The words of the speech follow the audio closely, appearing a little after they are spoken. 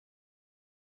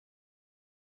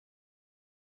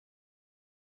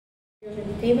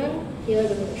entertainment. Here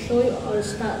we're going to show you how to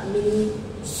start mini,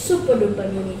 super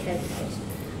duper mini campfires.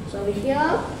 So over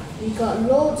here, we got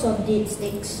loads of dead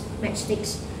sticks,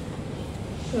 matchsticks.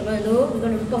 What we're going to do, we're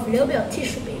going to rip off a little bit of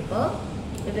tissue paper,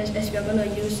 as we're going to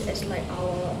use as like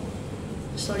our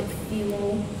solid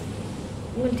fuel.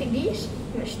 We're going to take these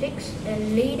matchsticks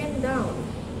and lay them down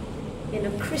in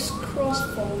a crisscross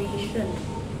formation,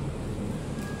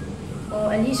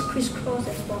 or at least crisscross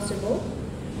as possible.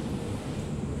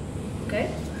 Okay,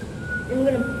 then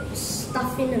we're gonna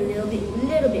stuff in a little bit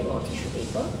more tissue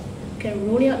paper. Okay,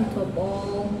 roll it up into a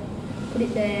ball, put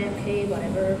it there. Okay,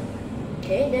 whatever.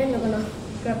 Okay, then we're gonna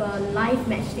grab a live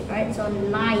matchstick. Right, it's on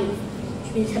live,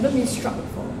 which means haven't been struck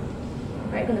before.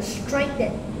 Right, gonna strike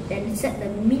that, then set the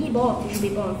mini ball of tissue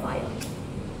paper on fire.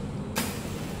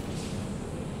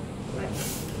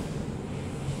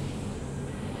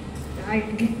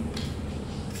 Right.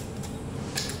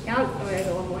 Down. Oh, I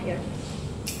got one more here.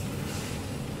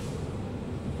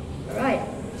 Alright.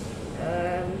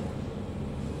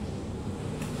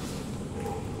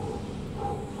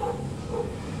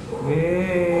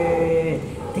 Wait.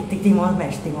 Take one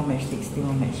match,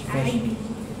 fresh.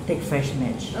 Take fresh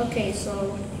match. Okay,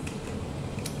 so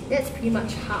that's pretty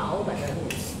much how, but I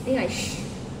think I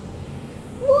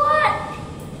what?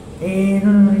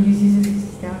 No,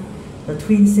 use down. The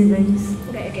twin siblings.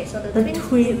 Okay, so the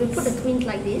twins, we put the twins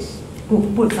like this.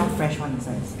 Put some fresh ones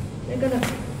inside. We're gonna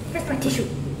press my tissue.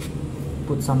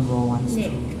 Put some raw ones yeah,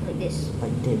 too. like this.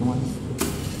 Like dead ones.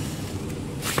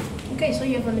 Okay, so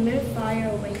you have a limited fire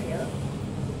over here.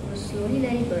 We'll slowly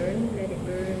let it burn.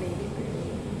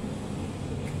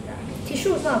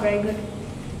 Tissue is not very good.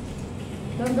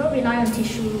 Don't rely on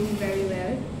tissue very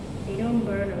well. They don't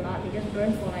burn a lot. They just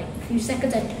burn for like a few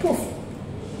seconds and poof.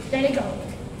 There they go.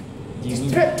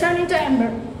 Just turn into amber.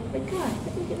 Oh my god.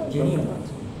 Do you need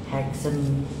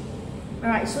hexamine?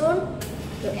 Alright, soon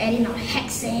we're adding our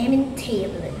hexamine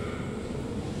tablet.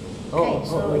 Okay,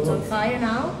 so it's on fire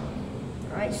now.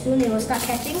 Alright, soon it will start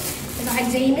catching. There's our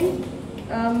hexamine.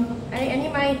 I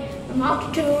need my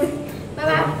multitude.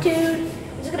 I'm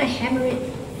just gonna hammer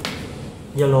it.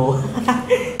 Yellow.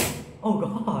 Oh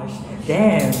gosh.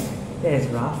 Damn. That is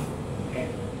rough. Okay.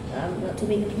 Not too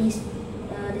big a piece.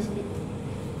 This bit.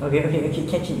 Okay,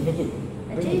 catch it, make it.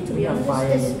 Actually, to be honest,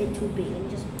 this is a bit too big. Let me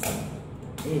just.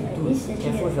 Hey, dude,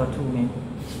 careful with your tool, man.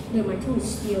 No, my tool is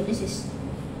steel. This is.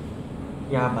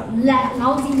 Yeah, but.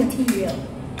 Lousy material.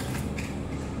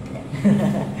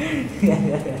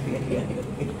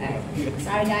 Alright.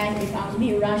 Sorry, guys, if I was a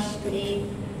bit rushed today.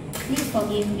 Please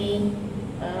forgive me.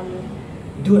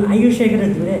 Dude, are you sure you're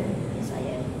gonna do that? Yes, I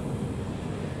am.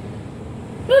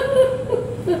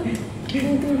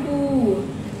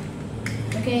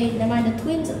 Okay, never mind. The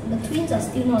twins are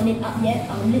still not lit up yet.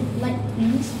 Our lit light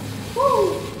twins.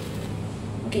 Woo!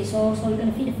 Okay, so we're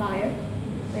gonna feed the fire.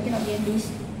 Break it up here, please.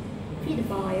 Feed the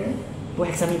fire. Put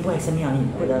hexamine on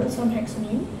it. Put some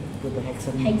hexamine. Put the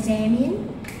hexamine.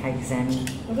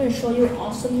 I'm gonna show you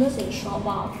awesomeness in a short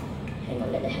while. Hang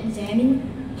on, let the hexamine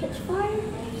catch fire.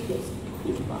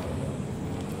 Feed the fire.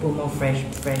 Put more fresh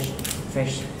one. Put more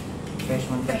fresh. This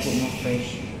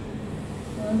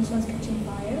one's catching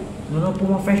fire. No, put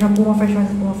more fresh one. To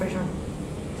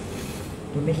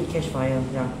make it catch fire,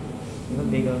 yeah. Even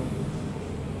bigger.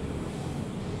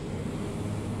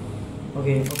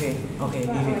 Okay.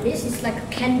 Right, this is like a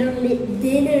candlelit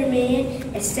dinner,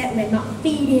 man. Except we're not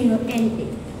feeding or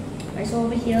anything. Right, so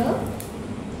over here,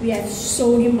 we have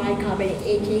sodium bicarbonate,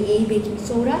 aka baking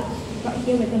soda. Right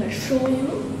here, we're gonna show you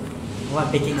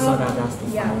what baking soda does to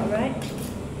fire. Yeah, alright.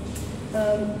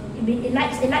 It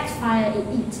likes fire, it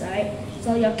eats, alright?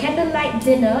 So your candlelight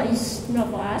dinner is not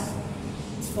for us,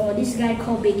 it's for this guy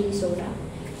called baking soda.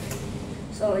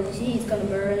 So you see it's gonna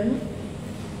burn.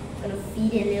 Gonna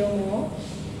feed it a little more.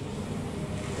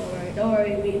 Don't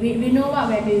worry, we know what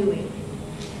we're doing.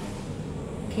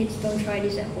 Kids, don't try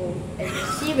this at home. As you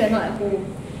see, we're not at home.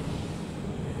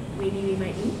 Maybe we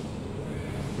might be.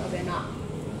 No, we're not.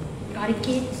 Got it,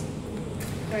 kids?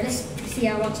 Alright, let's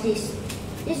see, watch this.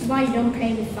 This is why you don't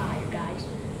play with fire, guys.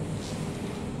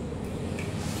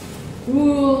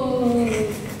 Whoa!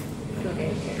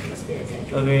 Okay, let's get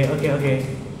it. Okay.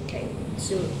 Okay,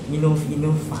 so.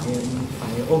 Enough fire.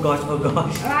 Oh gosh.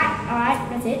 Alright,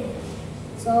 that's it.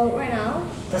 So right now,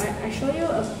 I show you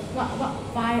what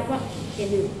fire, what you can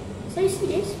do. So you see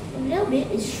this? A little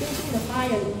bit is shooting the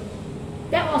fire.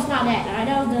 That was not that, alright?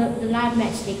 That was the live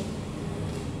matchstick.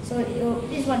 So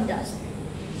this is what it does.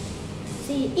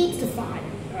 See, it eats the fire.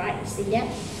 Alright, see that?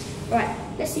 Alright,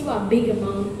 let's see what a big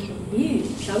amount can do.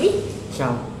 Shall we?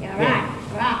 Shall. Yeah, alright.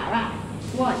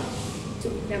 1, 2.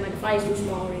 Never mind, the fire is too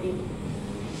small already.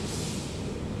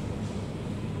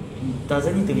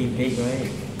 Doesn't need to be big,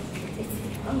 right? It's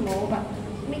more, but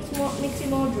makes it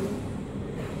more dry.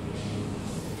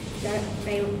 That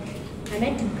failed. I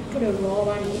meant to put a raw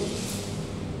one in.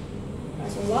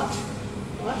 So what?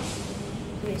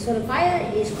 Okay, so the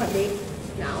fire is quite big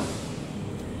now.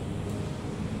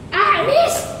 Ah, I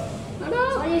missed! Oh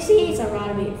no! So you see, it's a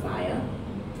rather big fire.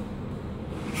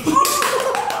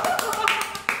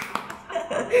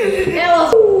 That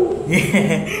was.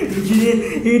 Yeah,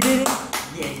 you did it.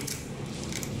 Yeah.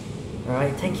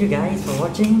 Alright, thank you guys for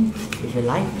watching. If you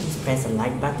like, please press the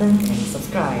like button and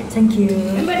subscribe. Thank you.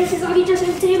 Remember, this is only just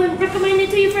entertainment. Recommend it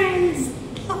to your friends.